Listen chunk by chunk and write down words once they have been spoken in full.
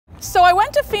So I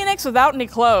went to Phoenix without any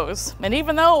clothes, and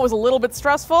even though it was a little bit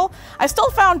stressful, I still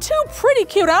found 2 pretty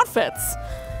cute outfits.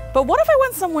 But what if I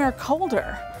went somewhere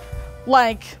colder?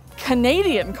 Like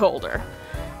Canadian colder?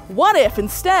 What if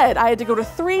instead I had to go to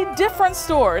 3 different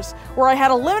stores where I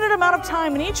had a limited amount of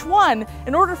time in each one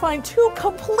in order to find 2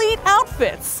 complete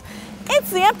outfits? It's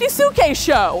the Empty Suitcase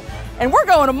Show, and we're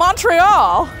going to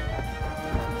Montreal.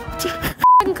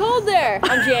 It's cold there.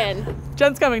 I'm Jen.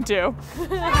 Jen's coming too.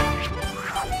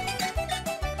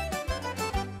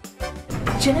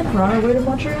 Jen, we're on our way to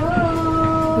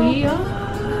Montreal. We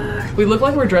are. We look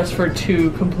like we're dressed for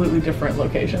 2 completely different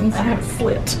locations. I have a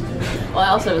slit. Well, I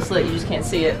also have a slit, you just can't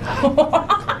see it.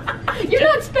 You're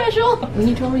not special! When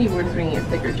you told me you weren't bringing a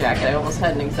thicker jacket, I almost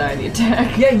had an anxiety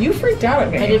attack. Yeah, you freaked out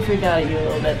at me. I did freak out at you a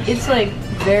little bit. It's like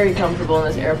very comfortable in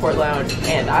this airport lounge,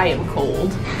 and I am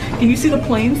cold. Can you see the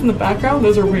planes in the background?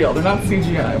 Those are real, they're not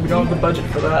CGI. We don't have the budget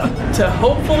for that. To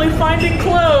hopefully finding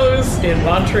clothes in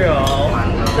Montreal.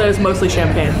 That is mostly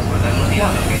champagne.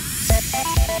 Yeah.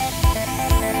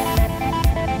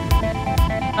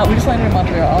 We just landed in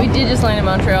Montreal. We did just land in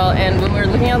Montreal, and when we were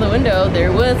looking out the window,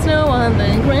 there was snow on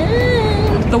the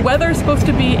ground. The weather's supposed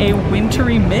to be a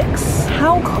wintry mix.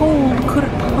 How cold could it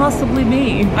possibly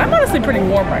be? I'm honestly pretty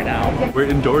warm right now. We're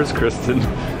indoors, Kristin.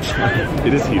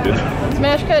 It is heated.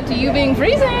 Smash cut to you being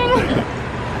freezing.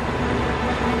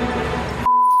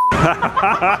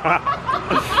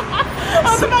 I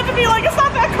was about to be like, it's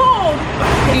not that cold.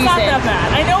 It's not that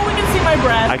bad. I know we can see my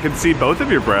breath. I can see both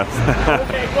of your breaths.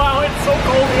 Okay, wow, it's so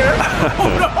cold here. Oh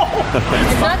no.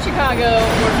 It's not Chicago,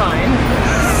 we're fine.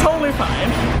 Totally fine.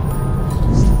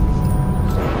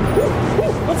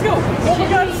 Let's go. Oh my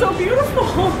god, it's so beautiful.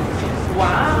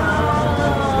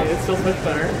 Wow. Okay, it feels much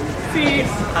better. See,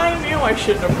 I knew I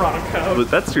shouldn't have brought a coat.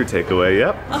 But that's your takeaway,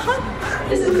 yep.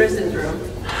 This is Kristin's room.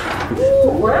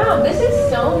 Ooh, wow, this is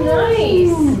so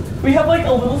nice. We have like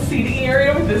a little seating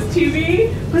area with this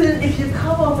TV, but then if you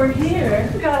come over here,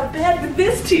 we got a bed with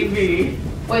this TV.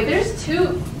 Wait, there's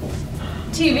 2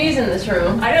 TVs in this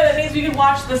room. I know, that means we can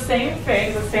watch the same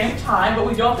thing at the same time, but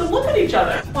we don't have to look at each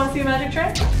other. Want to see a magic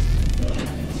trick?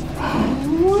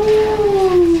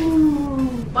 Ooh.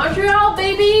 Montreal,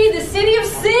 baby, the city of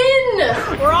sin.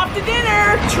 We're off to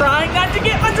dinner, trying not to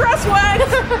get my dress wet,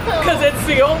 because it's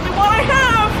the only one I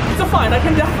have. So fine, I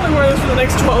can definitely wear this for the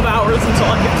next 12 hours until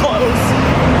I get clothes.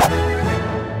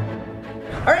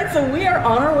 All right, so we are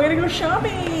on our way to go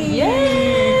shopping.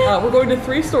 Yay! We're going to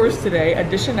 3 stores today: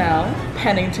 Additional,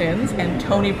 Penningtons, and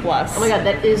Toni Plus. Oh my god,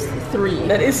 that is 3.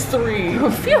 That is 3.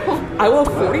 I will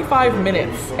have 45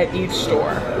 minutes at each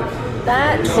store.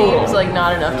 That seems like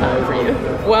not enough time for you.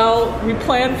 Well, we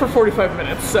planned for 45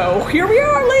 minutes, so here we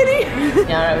are, lady.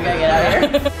 Yeah, all right, we gotta get out of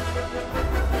here.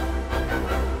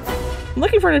 I'm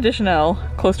looking for an Additional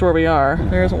close to where we are.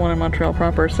 There isn't one in Montreal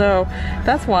proper, so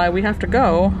that's why we have to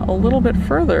go a little bit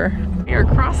further. We are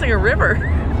crossing a river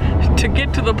to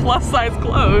get to the plus size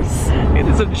clothes. It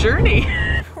is a journey.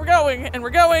 We're going, and we're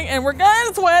going, and we're going.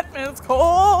 It's wet, and it's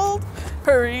cold.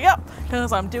 Hurry up,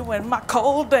 because I'm doing my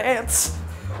cold dance.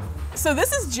 So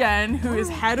this is Jen, who is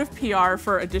head of PR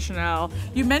for Additional.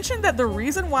 You mentioned that the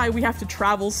reason why we have to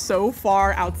travel so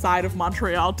far outside of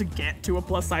Montreal to get to a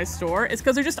plus size store is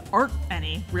because there just aren't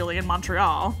any really in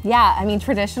Montreal. Yeah, I mean,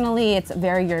 traditionally it's a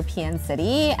very European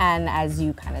city, and as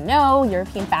you kind of know,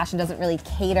 European fashion doesn't really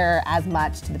cater as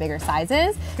much to the bigger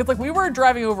sizes. Because like we were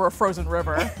driving over a frozen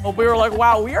river. Well, we were like,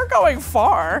 wow, we are going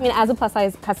far. I mean, as a plus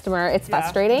size customer, it's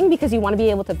frustrating because you want to be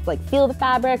able to like feel the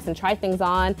fabrics and try things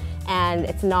on, and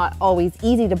it's not always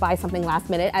easy to buy something last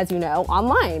minute, as you know,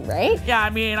 online, right? Yeah,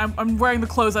 I mean, I'm wearing the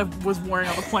clothes I was wearing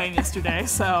on the plane yesterday,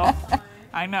 so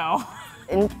I know.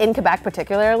 In Quebec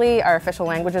particularly, our official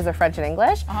languages are French and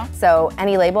English, so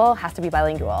any label has to be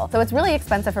bilingual. So it's really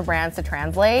expensive for brands to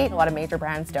translate. A lot of major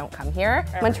brands don't come here.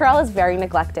 Montreal is very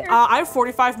neglected. I have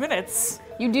 45 minutes.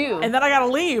 You do. And then I gotta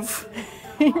leave.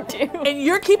 You do. And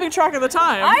you're keeping track of the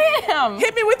time. I am.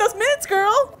 Hit me with those minutes,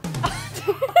 girl.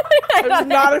 I was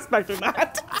not expecting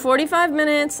that. 45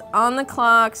 minutes on the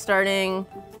clock starting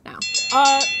now.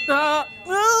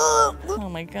 Oh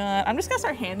my god. I'm just gonna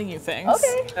start handing you things.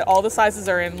 Okay. All the sizes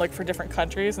are in like for different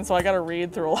countries, and so I gotta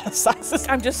read through a lot of sizes.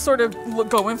 I'm just sort of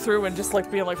going through and just like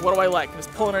being like, what do I like? And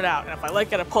just pulling it out. And if I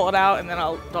like it, I pull it out, and then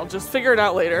I'll just figure it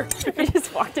out later. We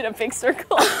just walked in a big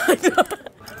circle. Hi!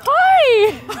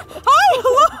 Hi! Hi!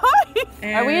 Hello!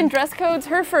 Hi! Are we in dress codes?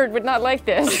 Hereford would not like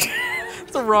this.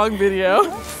 It's a wrong video.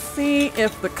 Let's see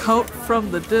if the coat from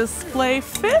the display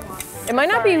fits. It might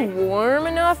not be warm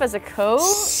enough as a coat.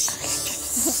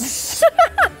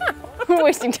 We're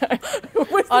wasting time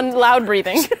on loud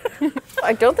breathing.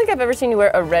 I don't think I've ever seen you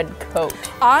wear a red coat.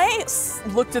 I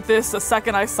looked at this the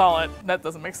second I saw it. That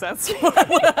doesn't make sense.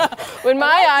 When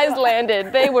my eyes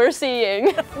landed, they were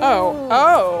seeing.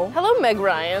 Oh. Hello, Meg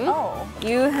Ryan. Oh.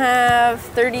 You have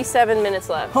 37 minutes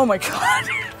left. Oh my God.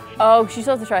 Oh, she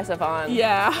still has to try stuff on.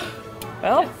 Yeah.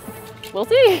 Well, we'll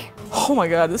see. Oh my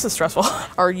God, this is stressful.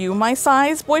 Are you my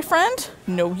size, boyfriend?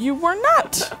 No, you were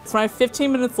not. So when I have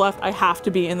 15 minutes left, I have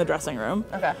to be in the dressing room.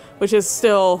 Okay. Which is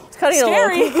still cutting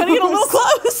scary. It cutting it a little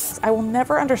close. I will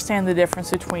never understand the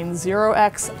difference between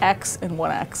 0x, x, and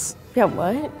 1x. Yeah,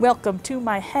 what? Welcome to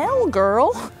my hell,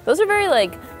 girl. Those are very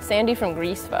like Sandy from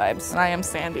Grease vibes. And I am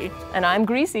Sandy. And I'm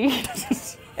Greasy.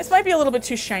 This might be a little bit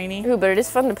too shiny. Ooh, but it is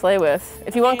fun to play with.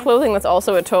 If you want clothing that's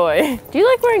also a toy. Do you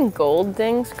like wearing gold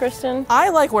things, Kristin? I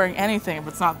like wearing anything if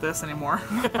it's not this anymore.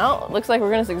 Well, it looks like we're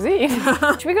gonna succeed.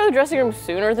 Should we go to the dressing room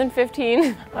sooner than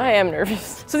 15? I am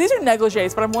nervous. So these are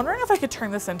negligees, but I'm wondering if I could turn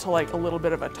this into like a little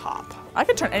bit of a top. I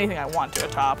could turn anything I want to a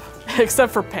top,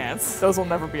 except for pants. Those will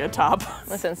never be a top.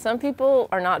 Listen, some people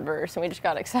are not versed and we just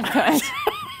gotta accept that.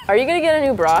 Are you gonna get a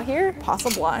new bra here?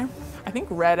 Possibly. I think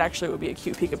red actually would be a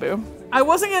cute peekaboo. I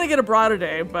wasn't gonna get a bra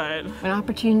today, but When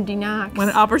opportunity knocks. when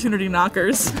an opportunity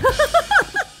knockers.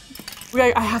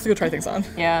 I have to go try things on.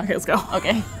 Yeah. Okay, let's go.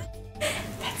 Okay.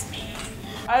 That's me.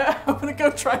 I'm gonna go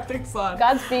try things on.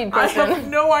 Godspeed, I Kristin. have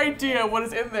no idea what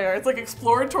is in there. It's like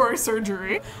exploratory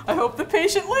surgery. I hope the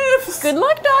patient lives. Good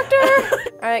luck,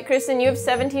 doctor. All right, Kristin, you have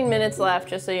 17 minutes left,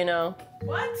 just so you know.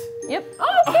 What? Yep.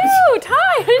 Oh, cute.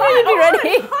 Hi. I didn't need to be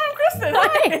ready. Hi, I'm Kristin.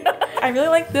 Hi. I really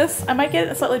like this. I might get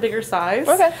a slightly bigger size.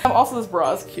 Okay. Also, this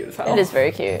bra is cute as hell. It is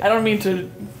very cute. I don't mean to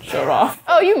show it off.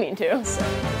 Oh, you mean to.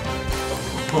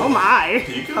 Oh my.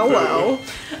 Hello.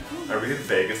 Are we in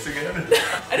Vegas again?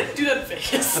 I didn't do that in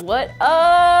Vegas. What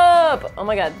up? Oh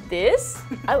my God, this?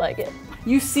 I like it.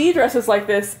 You see dresses like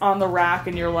this on the rack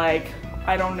and you're like,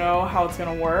 I don't know how it's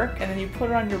gonna work. And then you put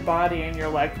it on your body and you're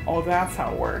like, oh, that's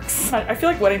how it works. I feel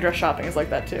like wedding dress shopping is like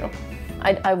that too.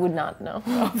 I would not know.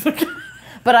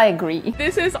 But I agree.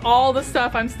 This is all the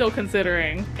stuff I'm still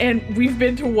considering. And we've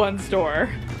been to one store.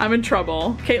 I'm in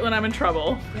trouble. Caitlin, I'm in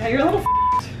trouble. Yeah, you're a little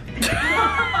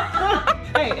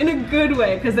Hey, in a good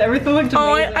way, because everything looked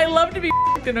amazing. Oh, I love to be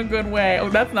in a good way. Oh,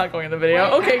 that's not going in the video.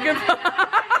 Okay, good.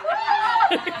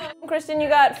 Kristin, you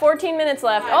got 14 minutes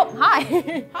left. Oh,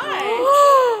 hi.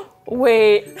 Hi.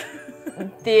 Wait,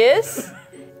 this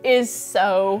is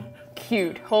so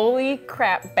cute. Holy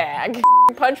crap bag.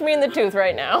 Punch me in the tooth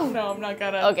right now. No, I'm not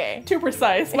gonna. Okay. Too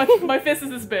precise. My fist is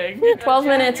this big. 12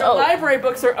 minutes. Your library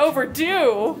books are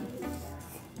overdue.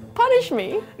 Punish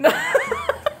me.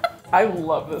 I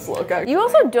love this look. You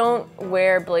also don't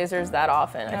wear blazers that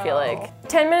often, I feel like.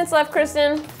 10 minutes left,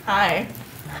 Kristin. Hi.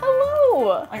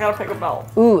 Hello. I gotta pick a belt.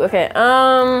 Ooh, okay.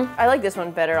 I like this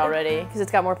one better already, because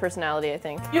it's got more personality, I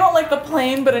think. You don't like the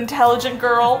plain but intelligent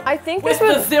girl? I think with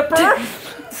this the was...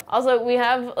 zipper? Also, we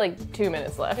have like 2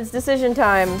 minutes left. It's decision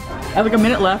time. I have like a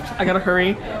minute left. I gotta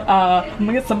hurry. I'm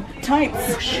gonna get some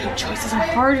tights. Oh shit, choices are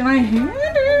hard and I hate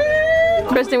it.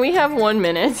 Kristin, we have 1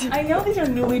 minute. I know these are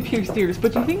newly pierced ears,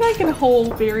 but do you think I can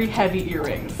hold very heavy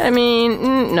earrings? I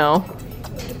mean, no.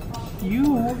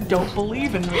 You don't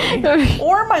believe in me.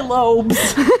 Or my lobes.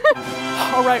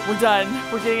 All right, we're done.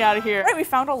 We're getting out of here. All right, we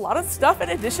found a lot of stuff at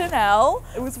Edition Elle.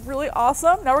 It was really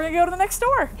awesome. Now we're gonna go to the next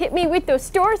store. Hit me with those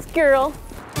stores, girl.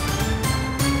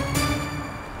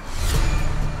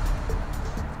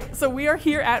 So we are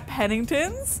here at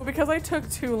Penningtons. Because I took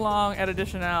too long at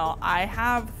Edition Elle, I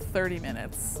have 30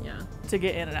 minutes to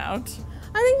get in and out.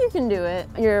 I think you can do it.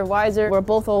 You're wiser. We're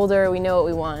both older. We know what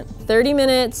we want. 30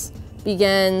 minutes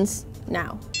begins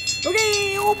now.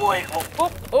 Okay, oh boy.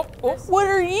 Oh. What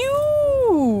are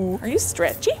you? Are you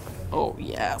stretchy? Oh,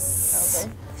 yes.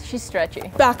 Okay. She's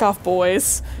stretchy. Back off,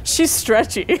 boys. She's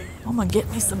stretchy. I'm gonna get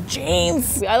me some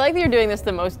jeans. I like that you're doing this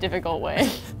the most difficult way.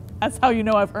 That's how you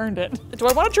know I've earned it. Do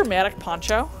I want a dramatic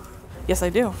poncho? Yes, I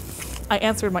do. I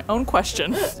answered my own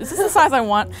question. Is this the size I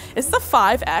want? It's the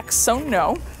 5X, so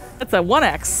no. That's a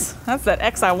 1X. That's that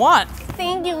X I want.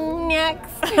 Thank you, next.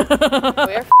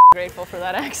 We're grateful for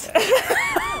that X.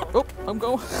 Oh, I'm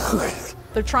going.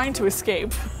 They're trying to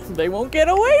escape. They won't get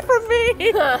away from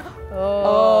me.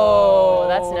 Oh,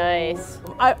 that's nice.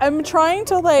 I'm trying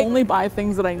to like only buy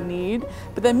things that I need,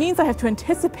 but that means I have to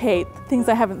anticipate things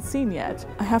I haven't seen yet.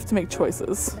 I have to make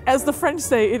choices. As the French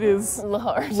say, it is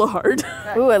Lard. lard.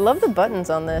 Ooh, I love the buttons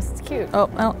on this. It's cute. Oh,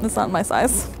 well, that's not my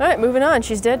size. All right, moving on.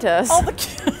 She's dead to us. All the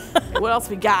what else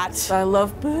we got? I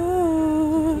love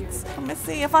boots. Let me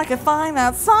see if I can find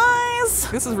that size.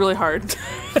 This is really hard.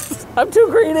 I'm too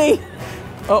greedy.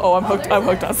 Uh-oh, I'm hooked. I'm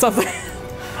hooked on something.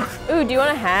 Ooh, do you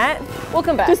want a hat? We'll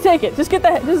come back. Just take it. Just get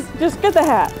the just get the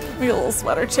hat. Maybe a little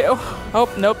sweater too. Oh,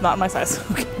 nope, not my size.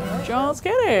 Okay. Just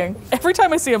kidding. Every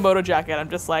time I see a moto jacket, I'm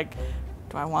just like,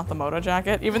 do I want the moto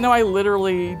jacket? Even though I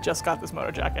literally just got this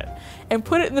moto jacket and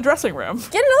put it in the dressing room.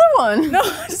 Get another one. No,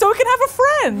 so we can have a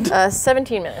friend.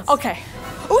 17 minutes. Okay.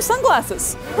 Ooh,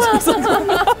 sunglasses.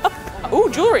 Ooh,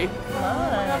 jewelry.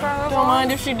 Don't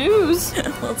mind if she does.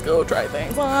 Let's go try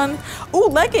things on. Ooh,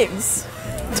 leggings.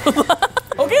 Okay,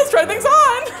 let's try things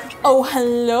on. Oh,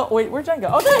 hello. Wait, where'd Jen go?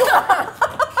 Oh, there you go.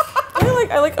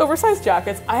 I like oversized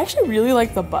jackets. I actually really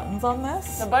like the buttons on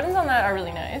this. The buttons on that are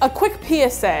really nice. A quick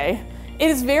PSA. It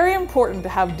is very important to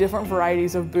have different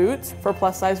varieties of boots for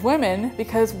plus size women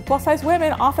because plus size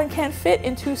women often can't fit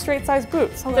into straight size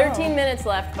boots. Hello. 13 minutes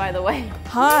left, by the way.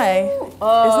 Hi.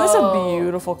 Oh, isn't this a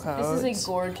beautiful coat? This is a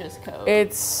gorgeous coat.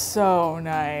 It's so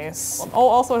nice. Oh,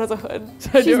 also it has a hood.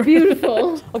 She's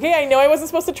beautiful. Okay, I know I wasn't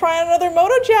supposed to try on another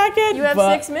moto jacket. You have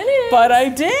 6 minutes. But I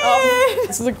did.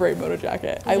 This is a great moto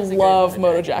jacket. I love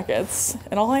moto jackets.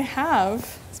 And all I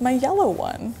have is my yellow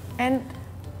one. And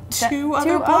two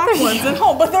other black ones at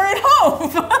home, but they're at home.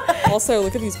 Also,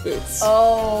 look at these boots.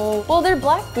 Oh, well, they're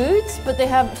black boots, but they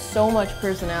have so much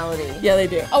personality. Yeah, they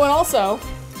do. Oh, and also,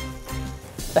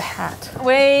 the hat.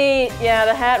 Wait, yeah,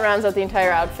 the hat rounds out the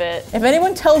entire outfit. If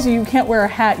anyone tells you you can't wear a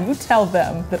hat, you tell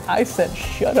them that I said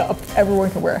shut up. Everyone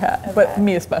can wear a hat, okay. But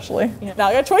me especially. Yeah. Now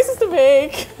I got choices to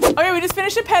make. Okay, we just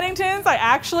finished at Penningtons. I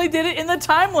actually did it in the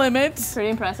time limit. Pretty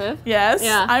impressive. Yes,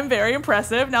 yeah. I'm very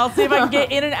impressive. Now let's see if I can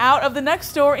get in and out of the next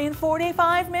store in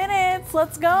 45 minutes.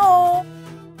 Let's go.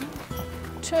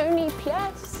 Toni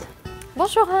Plus.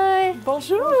 Bonjour.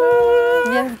 Bonjour.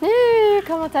 Bienvenue.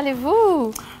 Comment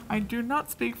allez-vous? I do not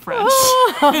speak French.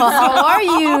 How are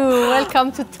you?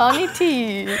 Welcome to Toni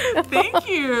T. Thank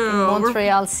you.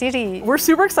 Montreal City. We're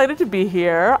super excited to be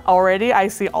here. Already I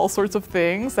see all sorts of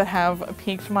things that have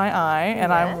piqued my eye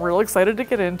and I'm real excited to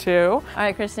get into. All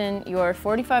right, Kristin, your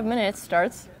 45 minutes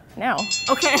starts now.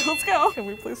 Okay, let's go. Can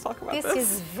we please talk about this? This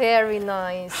is very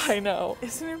nice. I know.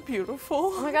 Isn't it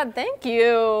beautiful? Oh my God, thank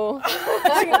you.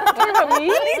 Talking about me?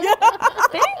 Yeah.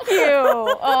 Thank you.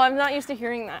 Oh, I'm not used to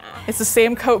hearing that. It's the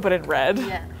same coat, but in red.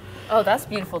 Yeah. Oh, that's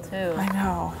beautiful too. I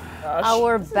know. Gosh.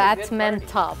 Our Batman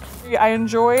top. I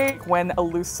enjoy when a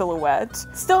loose silhouette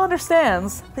still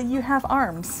understands that you have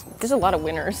arms. There's a lot of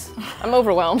winners. I'm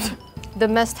overwhelmed. The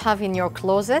must-have in your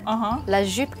closet, la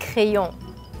jupe crayon.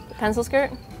 Pencil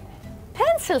skirt?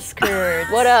 Pencil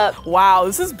skirt. What up? Wow,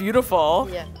 this is beautiful.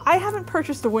 Yeah. I haven't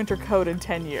purchased a winter coat in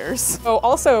 10 years. Oh,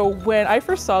 also, when I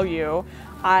first saw you,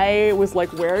 I was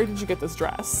like, where did you get this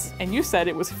dress? And you said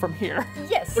it was from here.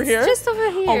 Yes, We're here? just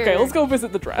over here. Okay, let's go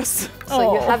visit the dress.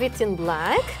 So you have it in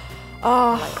black.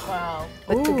 Oh, Wow.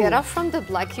 But to get off from the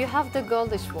black, you have the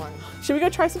goldish one. should we go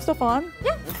try some stuff on?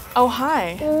 Yeah. Oh,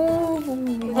 hi.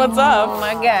 What's up? Oh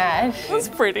my gosh. That's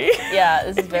pretty. Yeah,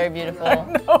 this is very beautiful.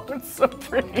 No, it's so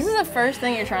pretty. This is the first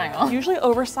thing you're trying on. Usually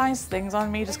oversized things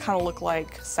on me just kind of look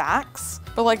like sacks,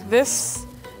 but like this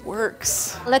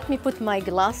works. Let me put my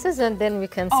glasses and then we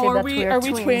can see that we are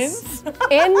we twins?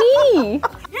 And me. You're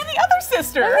the other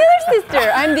sister. I'm the other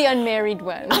sister. I'm the unmarried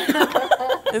one.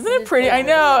 Isn't it pretty? I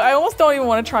know. I almost don't even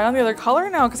want to try on the other color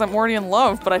now because I'm already in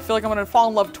love, but I feel like I'm going to fall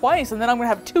in love twice and then I'm going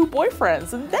to have 2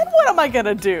 boyfriends. And then what am I going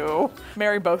to do?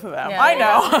 Marry both of them. Yeah, I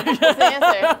know. That's the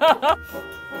answer.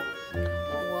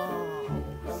 Wow.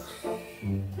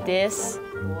 This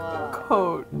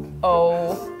Coat.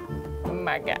 oh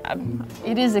my God.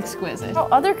 It is exquisite. Oh,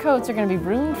 other coats are going to be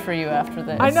ruined for you after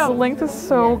this. I know. The length is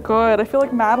so good. I feel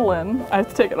like Madeline. I have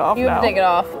to take it off You now. have to take it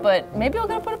off, but maybe I'm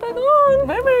going to put it back on.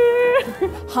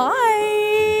 Maybe.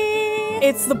 Hi.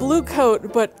 It's the blue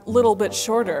coat, but a little bit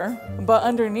shorter. But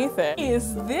underneath it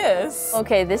is this.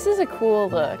 Okay, this is a cool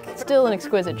look. Still an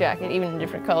exquisite jacket, even in a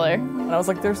different color. And I was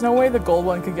like, there's no way the gold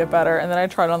one could get better. And then I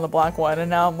tried on the black one, and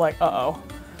now I'm like, uh-oh.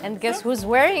 And guess who's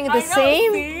wearing the I know,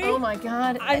 same? see? Oh my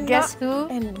God. Guess who?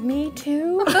 And me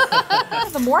too.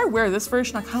 The more I wear this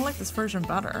version, I kind of like this version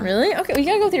better. Really? Okay, well, you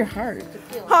gotta go with your heart.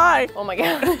 Hi. Oh my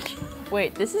gosh.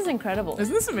 Wait, this is incredible.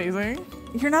 Isn't this amazing?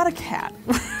 You're not a cat.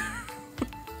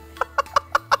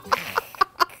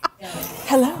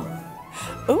 Hello.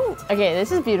 Ooh. Okay,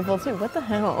 this is beautiful too. What the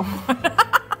hell?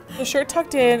 The shirt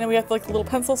tucked in, and we have like the little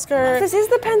pencil skirt. This is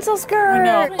the pencil skirt.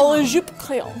 I know. Oh, la jupe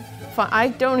crayon. I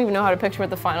don't even know how to picture what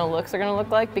the final looks are gonna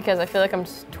look like because I feel like I'm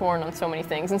just torn on so many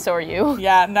things, and so are you.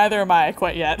 Yeah, neither am I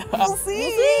quite yet. We'll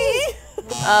see.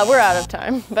 We're out of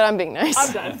time, but I'm being nice.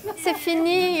 I'm done. C'est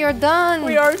fini, you're done.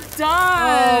 We are done.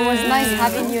 Oh, it was nice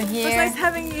having you It was here. nice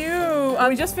having you.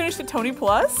 We just finished at Toni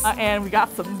Plus, and we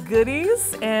got some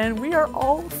goodies, and we are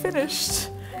all finished.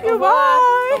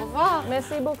 Goodbye. Au revoir.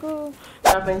 Merci beaucoup.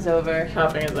 Shopping's over.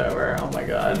 Shopping is over. Oh my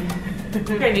God.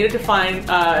 I needed to find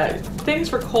things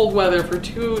for cold weather for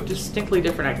 2 distinctly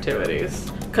different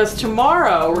activities. Because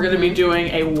tomorrow we're going to be doing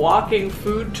a walking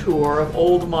food tour of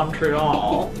Old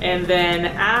Montreal. And then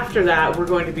after that, we're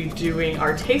going to be doing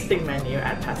our tasting menu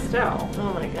at Pastel.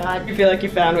 Oh my god. You feel like you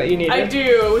found what you needed? I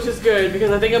do, which is good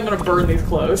because I think I'm going to burn these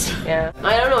clothes. Yeah.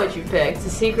 I don't know what you picked. It's a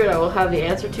secret I will have the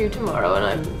answer to tomorrow, and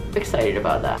I'm excited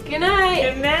about that. Good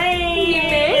night. Good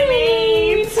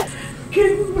night.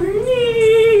 Good morning.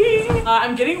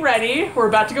 I'm getting ready. We're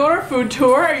about to go on our food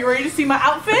tour. Are you ready to see my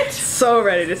outfit? So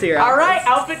ready to see your outfits. All right,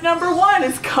 outfit number 1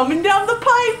 is coming down the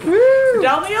pipe. Woo.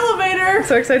 Down the elevator.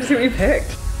 So excited to see what you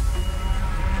picked.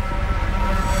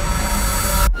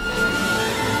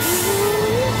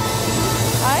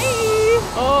 Hi.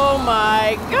 Oh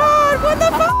my god, what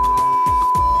the fuck?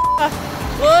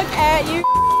 Look at you.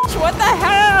 What the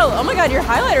hell? Oh my god, your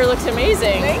highlighter looks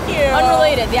amazing. Thank you.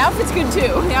 Unrelated. The outfit's good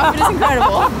too. The outfit is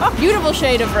incredible. Beautiful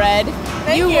shade of red.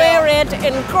 Thank you. Wear it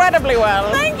incredibly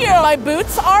well. Thank you. My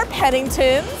boots are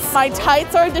Penningtons. My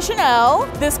tights are Edition Elle.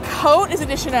 This coat is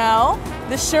Edition Elle.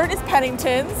 This shirt is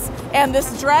Penningtons. And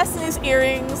this dress and these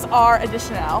earrings are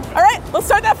Edition Elle. All right, let's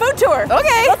start that food tour.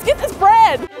 Okay. Let's get this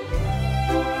bread.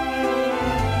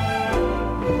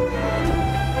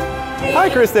 Hi,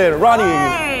 Kristin. Ronnie.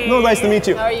 Hi. No, nice to meet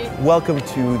you. How are you? Welcome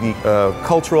to the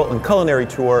cultural and culinary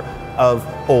tour of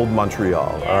Old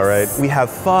Montreal. Yes. All right. We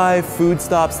have 5 food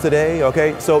stops today.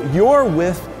 Okay. So you're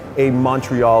with a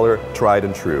Montrealer tried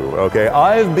and true. Okay.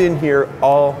 I've been here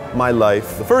all my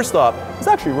life. The first stop is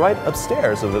actually right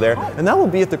upstairs over there, and that will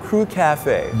be at the Crew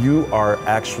Cafe. You are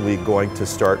actually going to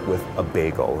start with a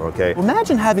bagel. Okay.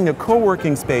 Imagine having a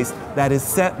co-working space that is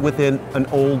set within an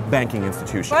old banking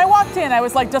institution. When I walked in, I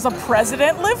was like, does a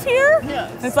president live here?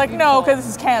 Yes. And it's like, no, because this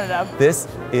is Canada. This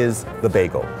is the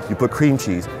bagel. You put cream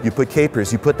cheese, you put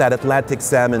capers, you put that Atlantic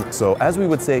salmon. So as we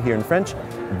would say here in French,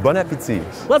 bon appétit.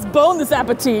 Let's bone this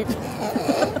appetit.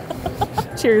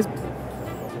 Cheers.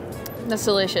 That's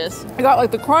delicious. I got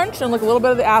like the crunch and like a little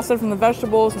bit of the acid from the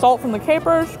vegetables, salt from the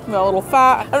capers, got a little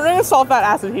fat. I'm doing a salt, fat,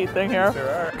 acid heat thing here.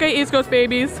 Okay, East Coast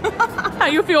babies. How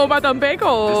you feel about them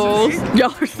bagels?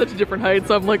 Y'all are such a different height,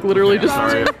 so I'm like literally just...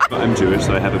 Sorry, I'm Jewish,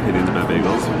 so I have opinions about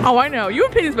bagels. Oh, I know. You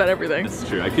have opinions about everything. That's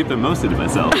true. I keep them mostly to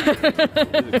myself.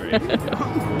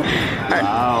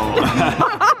 Wow.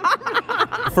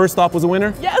 First stop was a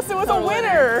winner? Yes, it was a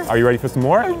winner. Are you ready for some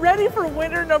more? I'm ready for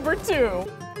winner number 2.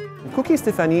 Cookie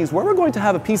Stéphanie's, where we're going to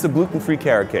have a piece of gluten-free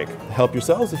carrot cake. Help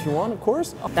yourselves if you want, of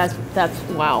course. That's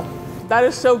wow. That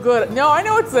is so good. No, I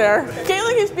know it's there.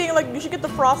 Caitlin keeps being like, you should get the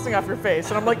frosting off your face.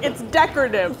 And I'm like, it's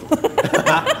decorative.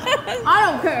 I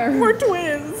don't care. We're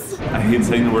twins. I hate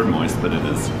saying the word moist, but it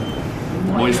is.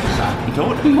 Moist.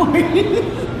 Don't.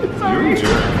 You're a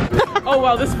jerk. Oh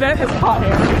wow, this vent has hot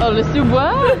air. Oh, le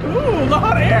sous-bois? Ooh, the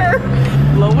hot air.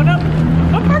 Blowing up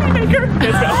a party maker.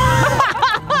 Let's go.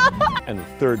 And the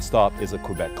third stop is a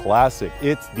Quebec classic.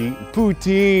 It's the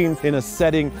poutine in a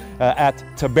setting at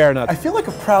Taberna. I feel like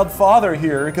a proud father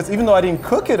here because even though I didn't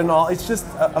cook it and all, it's just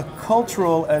a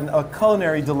cultural and a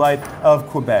culinary delight of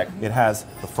Quebec. It has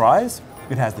the fries,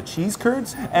 it has the cheese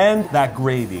curds, and that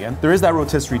gravy. And there is that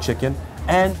rotisserie chicken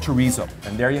and chorizo.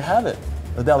 And there you have it,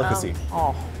 a delicacy.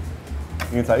 Oh. You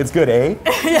can tell, it's good, eh?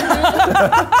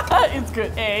 It's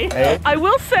good, eh? I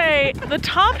will say, the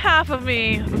top half of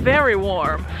me, very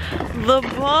warm. The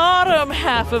bottom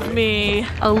half of me,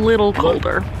 a little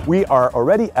colder. We are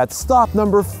already at stop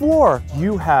number 4.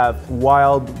 You have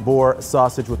wild boar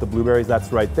sausage with the blueberries,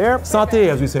 that's right there. Santé,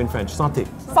 as we say in French, santé.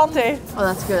 Santé. Oh,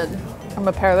 that's good. I'm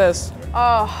gonna pair this.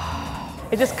 Oh,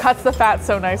 it just cuts the fat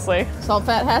so nicely. Salt,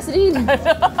 fat, acid heat.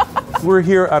 We're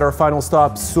here at our final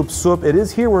stop, Soup Soup. It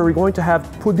is here where we're going to have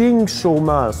pudding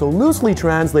chômage. So loosely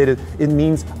translated, it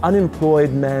means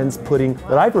unemployed man's pudding,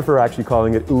 but I prefer actually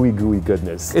calling it ooey gooey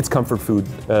goodness. It's comfort food,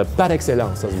 par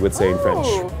excellence, as we would say in French.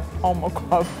 Oh my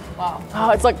god. Wow. Oh,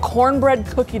 it's like cornbread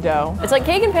cookie dough. It's like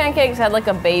cake and pancakes had like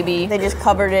a baby. They just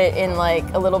covered it in like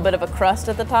a little bit of a crust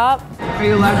at the top. Are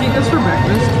you allowed to eat this for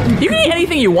breakfast? You can eat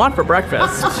anything you want for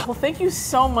breakfast. Well, thank you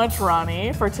so much,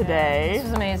 Ronnie, for today. This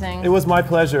is amazing. It was my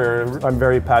pleasure. I'm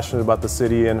very passionate about the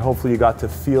city, and hopefully you got to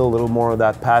feel a little more of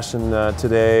that passion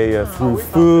today through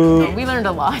food. We learned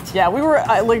a lot. Yeah, we were,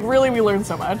 like really, we learned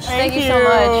so much. Thank you so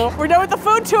much. We're done with the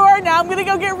food tour. Now I'm gonna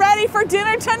go get ready for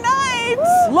dinner tonight.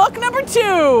 Woo. Look number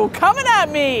 2, coming at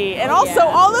me. And also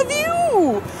all of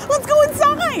you. Let's go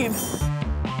inside.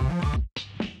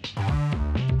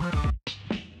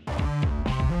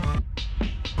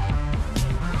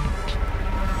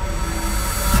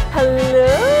 Hello.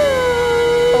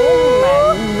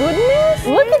 Oh my goodness.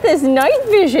 Look at this night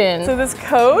vision. So this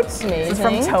coat is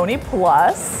from Toni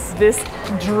Plus. This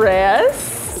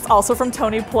dress is also from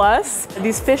Toni Plus.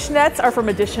 These fishnets are from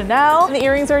Additionelle. And the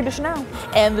earrings are Additionelle.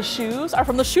 And the shoes are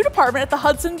from the shoe department at the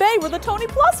Hudson Bay where the Toni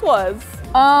Plus was.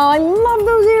 Oh, I love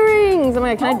those earrings. I'm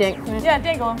like, can I dangle? Yeah,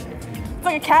 dangle them. It's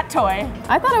like a cat toy.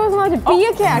 I thought I wasn't allowed to be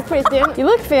a cat, Kristin. You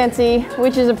look fancy,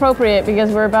 which is appropriate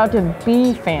because we're about to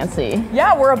be fancy.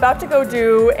 Yeah, we're about to go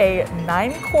do a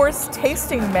 9-course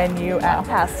tasting menu at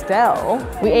Pastel.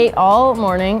 We ate all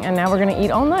morning and now we're gonna eat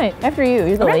all night. After you,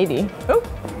 you're the lady. Oh,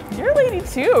 you're a lady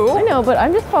too. I know, but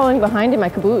I'm just following behind in my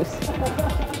caboose.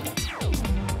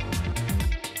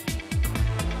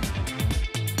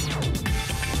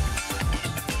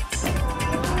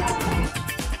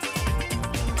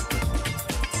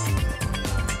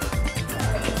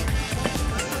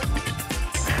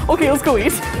 Okay, let's go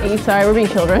eat. Sorry, we're being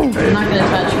children. I'm not gonna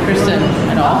touch Kristin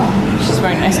at all. She's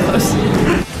wearing nice clothes.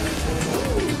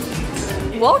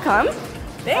 Welcome.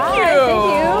 Thank you.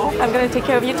 Thank you. I'm gonna take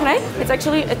care of you tonight. It's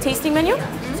actually a tasting menu,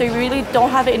 so you really don't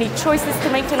have any choices to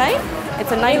make tonight.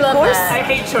 It's a 9-course. I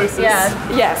hate choices. Yeah.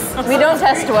 Yes. We don't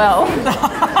test well.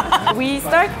 We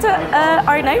start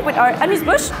our night with our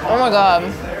amuse-bouche. Oh my god.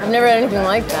 I've never had anything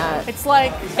like that. It's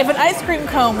like if an ice cream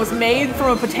cone was made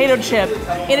from a potato chip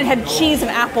and it had cheese and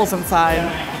apples inside,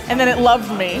 and then it loved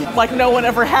me like no one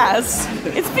ever has.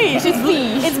 It's fish. It's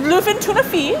fish. It's bluefin tuna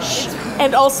fish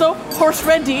and also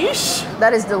horseradish.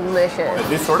 That is delicious.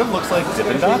 This sort of looks like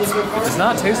Dippin' Dots. It does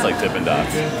not taste like Dippin'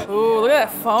 Dots. Ooh, look at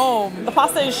that foam. The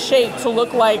pasta is shaped to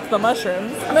look like the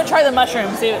mushrooms. I'm gonna try the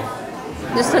mushrooms, see it.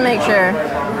 Just to make sure.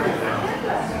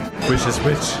 Which is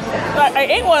which? I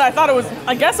ate one,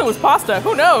 I guess it was pasta.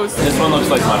 Who knows? This one looks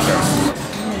like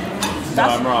mushrooms. No,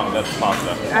 I'm wrong. That's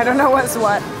pasta. I don't know what's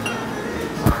what.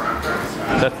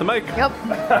 That's the mic. Yep.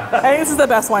 I think this is the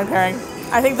best wine pairing.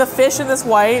 I think the fish and this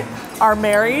white are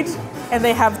married and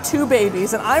they have 2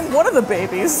 babies, and I'm one of the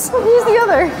babies. Who's the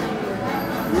other?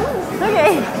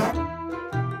 Okay.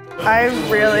 I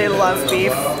really love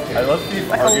beef. I love beef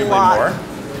arguably lot. more.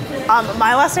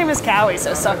 My last name is Cowie,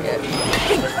 so suck it.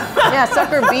 Yeah,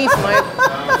 sucker beef, Mike.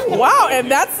 Wow, and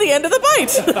that's the end of the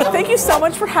bite. Thank you so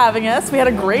much for having us. We had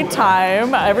a great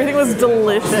time. Everything was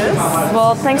delicious.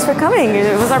 Well, thanks for coming.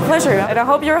 It was our pleasure. And I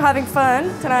hope you're having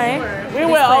fun tonight. We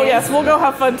will. Oh, yes, we'll go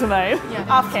have fun tonight. Yeah.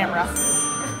 Off camera.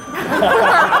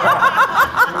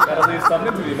 That'll leave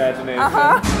something to the imagination.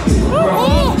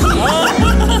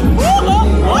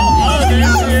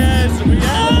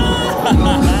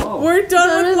 We're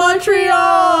done with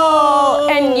Montreal!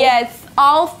 And yes,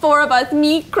 all 4 of us,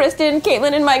 me, Kristin,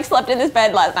 Caitlin, and Mike slept in this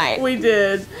bed last night. We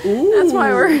did. That's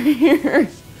why we're here.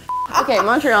 Okay,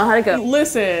 Montreal, how'd it go?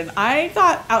 Listen, I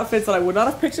got outfits that I would not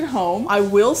have picked at home. I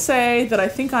will say that I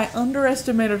think I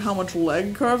underestimated how much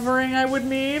leg covering I would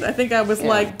need. I think I was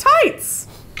like, tights!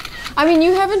 I mean,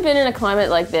 you haven't been in a climate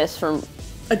like this for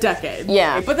A decade.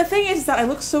 Yeah. But the thing is that I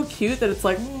look so cute that it's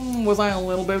like, was I a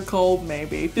little bit cold?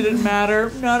 Maybe. Did it matter?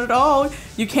 Not at all.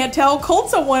 You can't tell how cold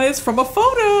someone is from a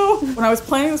photo. When I was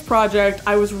planning this project,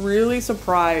 I was really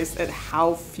surprised at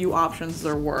how few options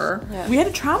there were. Yeah. We had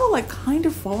to travel like kind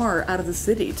of far out of the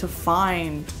city to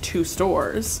find 2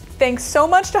 stores. Thanks so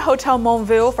much to Hotel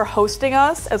Monville for hosting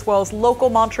us, as well as local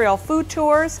Montreal food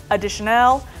tours,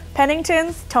 Additionelle,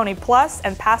 Penningtons, Toni Plus,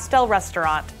 and Pastel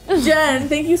Restaurant. Jen,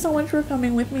 thank you so much for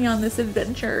coming with me on this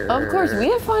adventure. Of course, we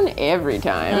have fun every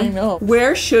time. I know.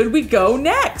 Where should we go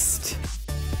next?